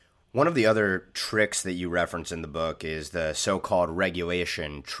One of the other tricks that you reference in the book is the so-called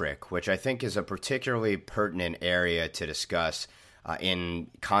regulation trick, which I think is a particularly pertinent area to discuss in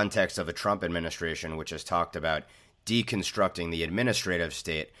context of the Trump administration, which has talked about deconstructing the administrative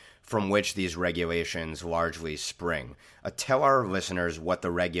state from which these regulations largely spring. Tell our listeners what the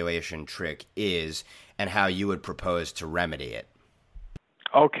regulation trick is and how you would propose to remedy it.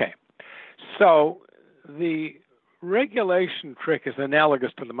 Okay. So the regulation trick is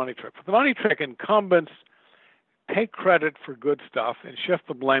analogous to the money trick. For the money trick, incumbents take credit for good stuff and shift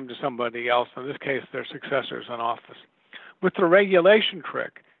the blame to somebody else, in this case, their successors in office. With the regulation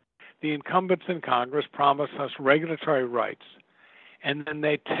trick, the incumbents in Congress promise us regulatory rights, and then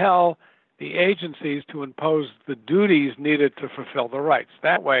they tell the agencies to impose the duties needed to fulfill the rights.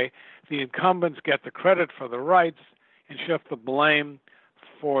 That way, the incumbents get the credit for the rights and shift the blame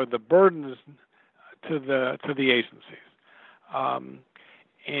for the burdens to the agencies.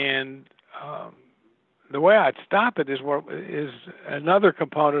 The way I'd stop it is another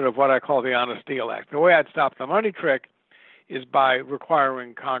component of what I call the Honest Deal Act. The way I'd stop the money trick is by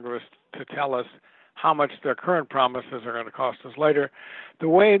requiring Congress to tell us how much their current promises are going to cost us later. The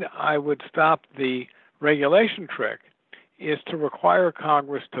way I would stop the regulation trick is to require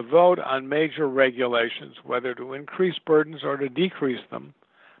Congress to vote on major regulations, whether to increase burdens or to decrease them,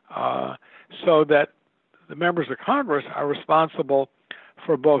 so that the members of Congress are responsible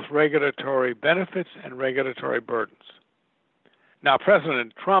for both regulatory benefits and regulatory burdens. Now,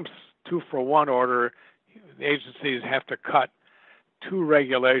 President Trump's 2-for-1 order, the agencies have to cut 2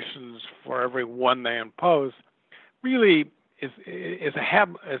 regulations for every one they impose, really is a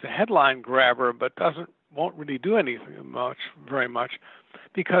headline grabber, but won't really do anything very much,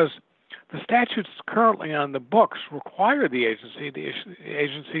 because the statutes currently on the books require the agencies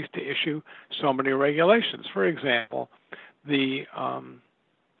to issue so many regulations. For example, the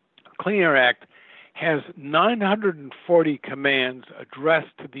Clean Air Act has 940 commands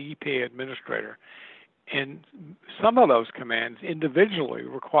addressed to the EPA administrator, and some of those commands individually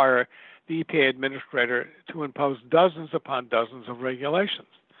require the EPA administrator to impose dozens upon dozens of regulations.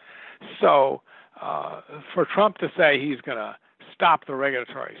 So for Trump to say he's going to stop the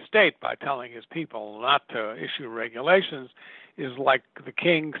regulatory state by telling his people not to issue regulations is like the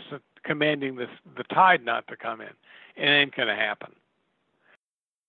king commanding the tide not to come in. It ain't going to happen.